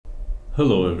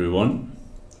Hello everyone.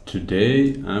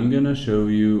 Today I'm gonna show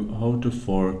you how to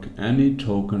fork any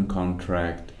token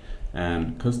contract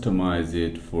and customize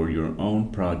it for your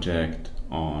own project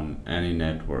on any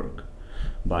network.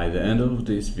 By the end of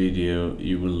this video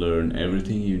you will learn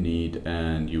everything you need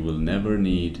and you will never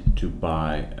need to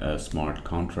buy a smart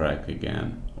contract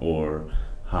again or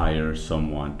hire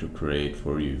someone to create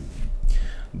for you.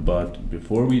 But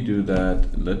before we do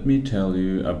that, let me tell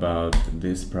you about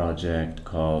this project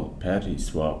called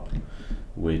PattySwap,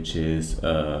 which is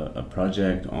a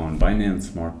project on Binance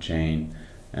Smart Chain,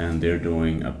 and they're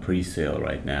doing a pre-sale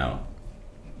right now.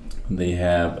 They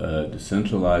have a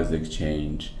decentralized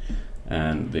exchange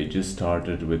and they just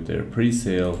started with their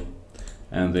pre-sale,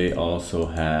 and they also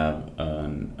have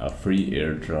a free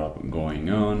airdrop going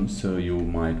on, so you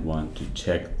might want to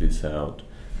check this out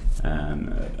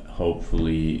and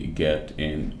hopefully get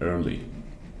in early.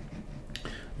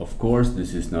 Of course,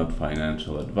 this is not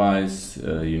financial advice.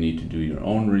 You need to do your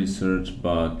own research,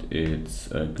 but it's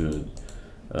a good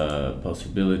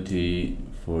possibility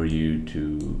for you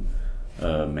to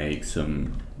make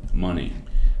some money.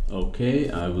 Okay,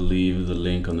 I will leave the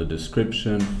link on the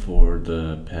description for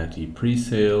the Patty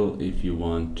pre-sale if you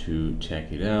want to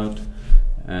check it out.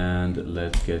 And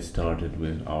let's get started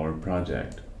with our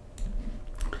project.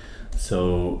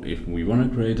 So if we want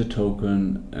to create a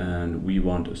token and we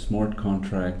want a smart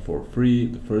contract for free,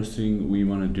 the first thing we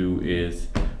want to do is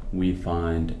we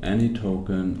find any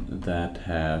token that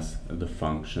has the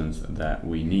functions that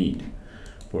we need.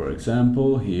 For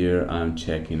example, here I'm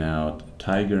checking out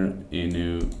Tiger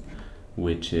Inu,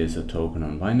 which is a token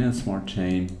on Binance Smart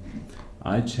Chain.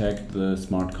 I checked the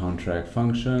smart contract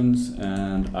functions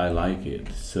and I like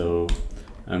it, so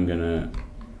I'm gonna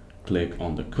click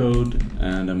on the code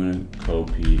and I'm going to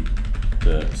copy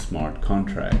the smart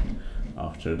contract.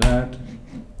 After that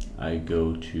I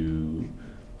go to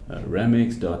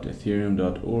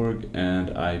remix.ethereum.org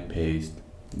and I paste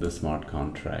the smart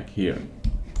contract here.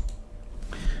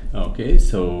 Okay,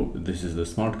 so this is the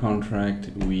smart contract.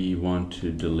 We want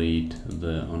to delete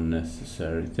the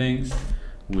unnecessary things,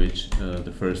 which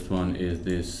the first one is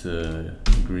this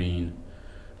green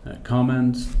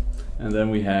comments. And then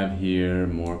we have here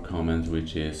more comments,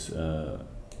 which is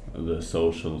the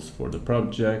socials for the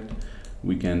project.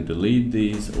 We can delete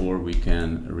these or we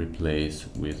can replace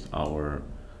with our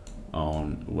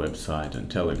own website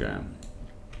and Telegram.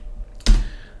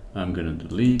 I'm gonna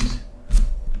delete,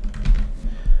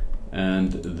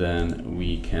 and then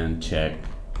we can check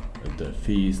the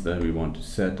fees that we want to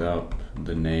set up,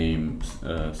 the name,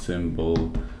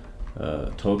 symbol,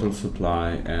 total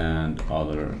supply, and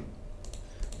other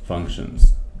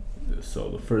functions. So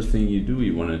the first thing you do,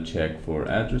 you want to check for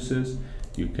addresses.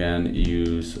 You can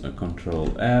use a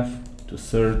Control F to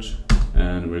search,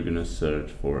 and we're going to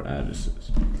search for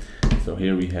addresses. So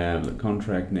here we have the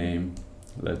contract name.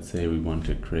 Let's say we want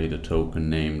to create a token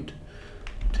named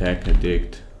Tech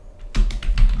Addict,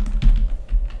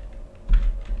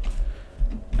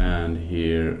 and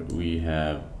here we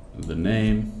have the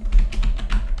name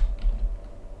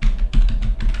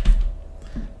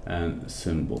and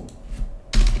symbol.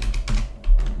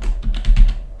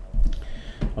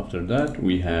 After that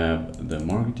we have the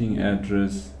marketing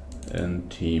address and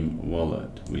team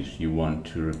wallet, which you want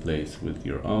to replace with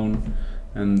your own,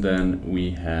 and then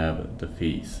we have the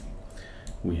fees.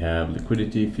 We have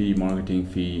liquidity fee, marketing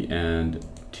fee, and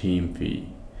team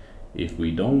fee. If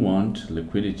we don't want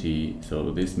liquidity, so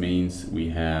this means we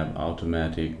have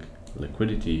automatic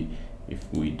liquidity. If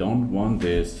we don't want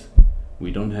this,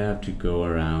 we don't have to go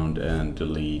around and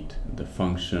delete the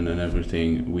function and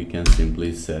everything. We can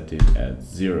simply set it at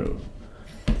 0.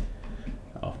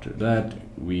 After that,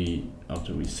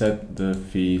 after we set the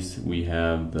fees, we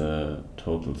have the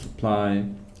total supply,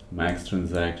 max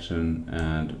transaction,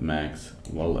 and max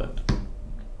wallet.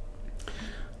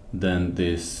 Then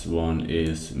this one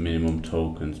is minimum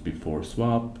tokens before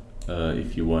swap.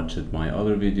 If you watched my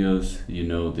other videos, you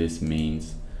know this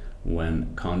means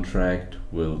when contract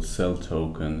will sell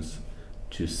tokens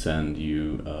to send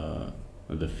you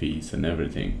the fees and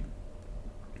everything.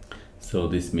 So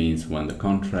this means when the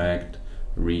contract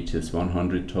reaches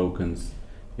 100 tokens,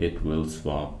 it will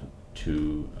swap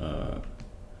to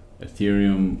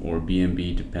Ethereum or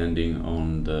BNB depending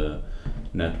on the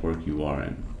network you are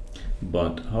in.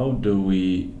 But how do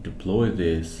we deploy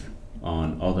this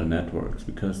on other networks?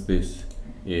 Because this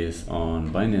is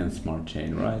on Binance Smart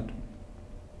Chain, right?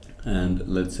 And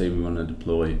let's say we want to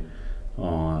deploy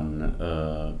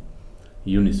on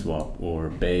Uniswap or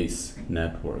Base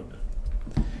network.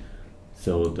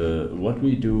 So what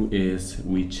we do is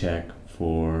we check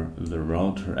for the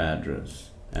router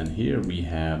address And here we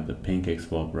have the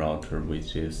PancakeSwap router,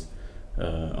 which is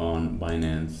on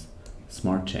Binance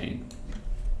Smart Chain.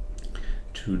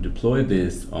 To deploy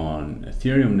this on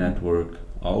Ethereum network,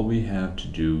 all we have to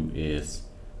do is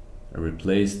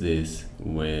replace this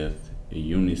with a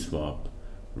Uniswap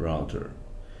router.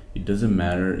 It doesn't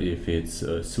matter if it's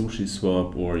a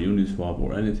SushiSwap or Uniswap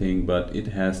or anything, but it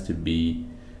has to be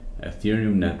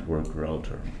Ethereum network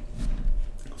router.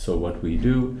 So what we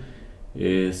do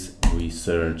is we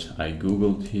search, I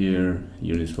googled here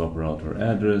Uniswap router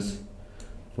address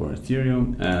for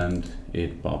Ethereum and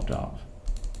it popped up.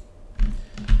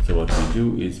 So what we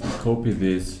do is we copy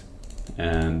this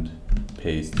and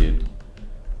paste it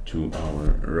to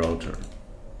our router.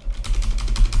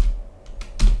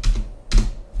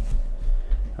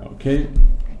 Okay,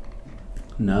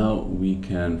 now we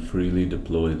can freely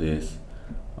deploy this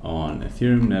on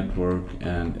Ethereum network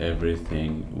and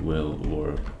everything will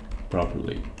work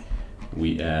properly.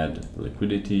 We add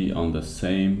liquidity on the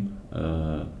same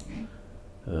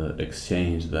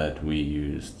exchange that we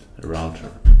used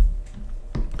router.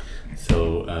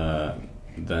 So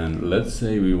then let's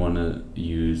say we want to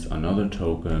use another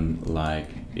token, like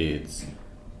it's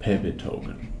Pepe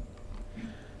token.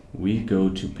 We go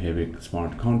to Pepe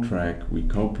smart contract, we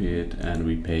copy it and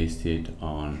we paste it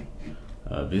on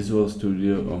Visual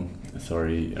Studio,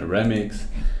 Remix,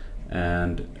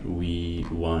 and we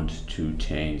want to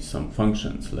change some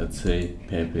functions. Let's say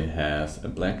Pepe has a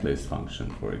blacklist function,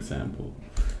 for example,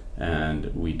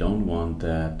 and we don't want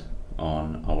that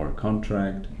on our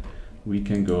contract. We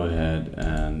can go ahead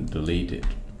and delete it.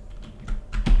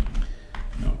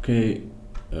 Okay,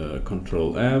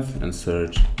 Control F and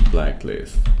search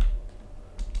blacklist.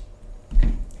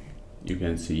 You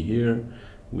can see here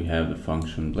we have the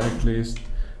function blacklist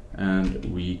and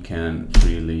we can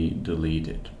freely delete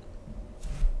it.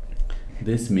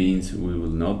 This means we will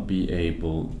not be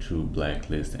able to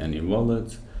blacklist any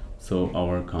wallets, so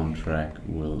our contract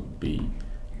will be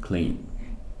clean.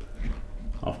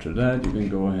 After that, you can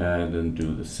go ahead and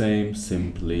do the same,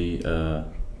 simply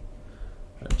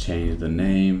change the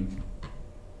name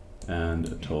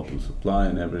and total supply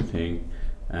and everything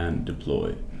and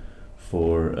deploy.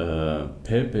 For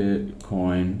Pepe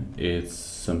coin, it's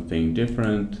something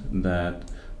different, that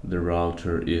the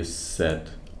router is set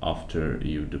after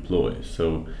you deploy.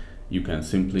 So you can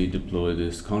simply deploy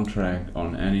this contract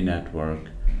on any network,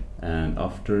 and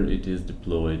after it is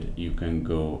deployed, you can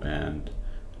go and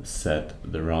set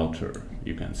the router.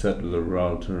 You can set the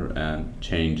router and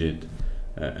change it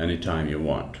anytime you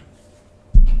want.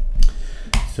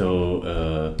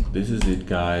 So this is it,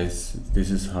 guys.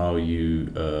 This is how you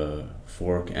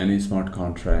fork any smart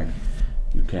contract.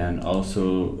 You can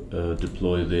also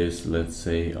deploy this, let's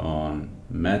say, on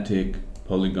Matic,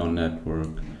 Polygon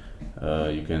network.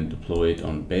 You can deploy it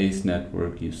on Base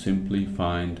network. You simply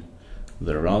find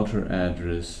the router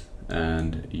address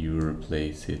and you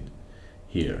replace it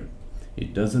here.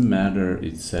 It doesn't matter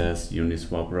it says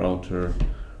Uniswap router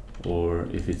or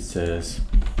if it says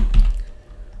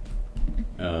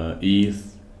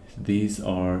ETH. These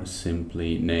are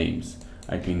simply names.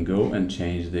 I can go and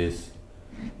change this.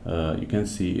 You can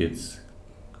see it's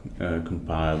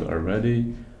compiled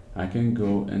already. I can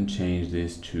go and change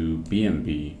this to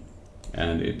BNB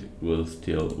and it will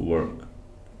still work.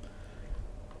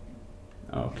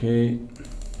 Okay,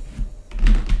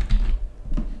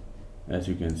 as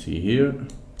you can see here,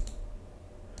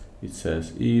 it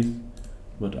says ETH,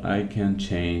 but I can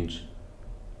change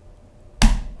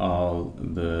all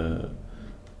the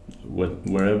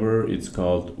wherever it's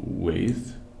called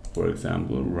with, for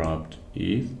example, wrapped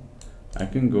ETH. I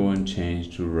can go and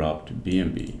change to wrapped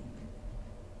BNB,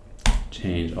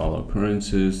 change all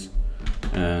occurrences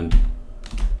and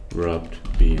wrapped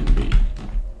BNB,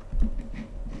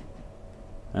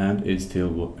 and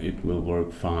it will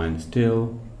work fine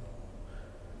still.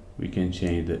 We can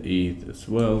change the ETH as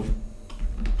well.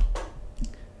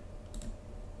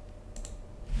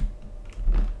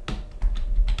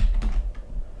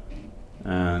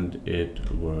 And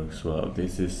it works well.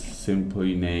 This is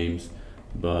simply names,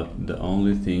 but the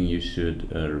only thing you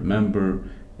should remember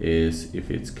is if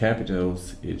it's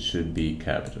capitals, it should be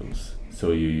capitals.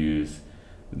 So you use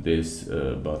this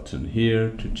button here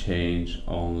to change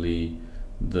only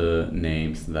the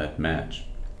names that match.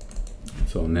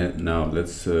 So now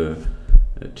let's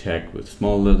check with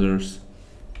small letters.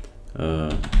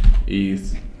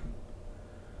 ETH.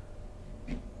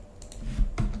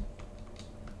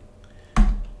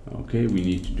 Okay, we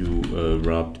need to do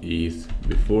wrapped ETH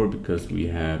before because we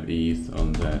have ETH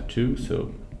on that too.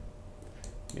 So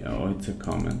yeah, it's a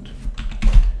comment.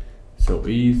 So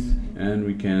ETH, and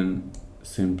we can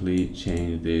simply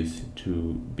change this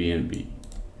to BNB.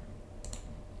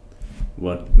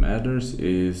 What matters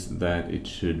is that it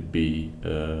should be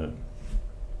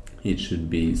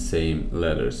same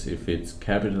letters. If it's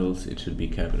capitals, it should be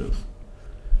capitals.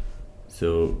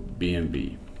 So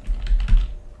BNB.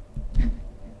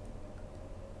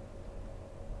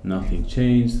 Nothing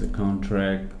changed. The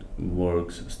contract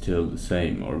works still the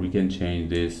same, or we can change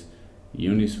this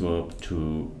Uniswap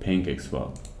to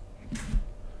PancakeSwap.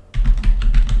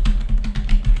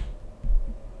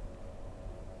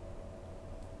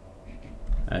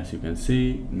 As you can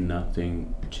see,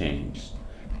 nothing changed.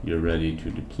 You're ready to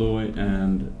deploy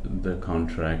and the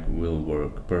contract will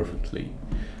work perfectly.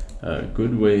 A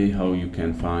good way how you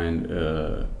can find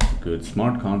good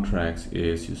smart contracts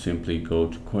is you simply go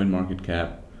to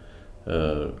CoinMarketCap,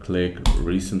 click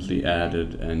recently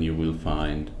added, and you will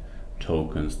find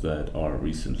tokens that are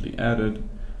recently added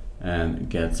and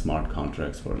get smart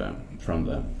contracts from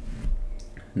them.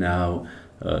 Now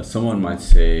someone might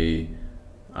say,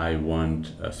 I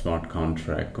want a smart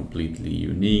contract completely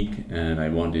unique and I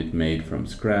want it made from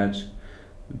scratch.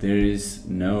 There is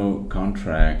no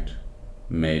contract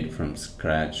made from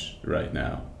scratch right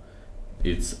now.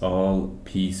 It's all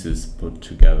pieces put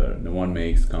together. No one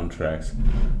makes contracts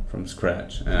from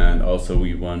scratch. And also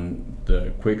we want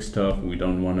the quick stuff. We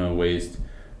don't want to waste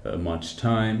much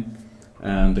time.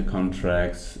 And the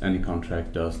contracts, any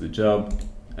contract does the job.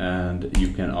 And you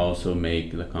can also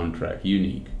make the contract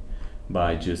unique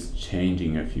by just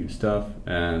changing a few stuff,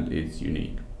 and it's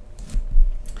unique.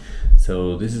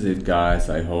 So this is it, guys.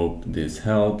 I hope this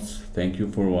helps. Thank you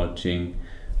for watching.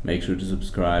 Make sure to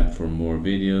subscribe for more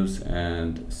videos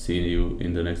and see you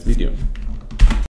in the next video.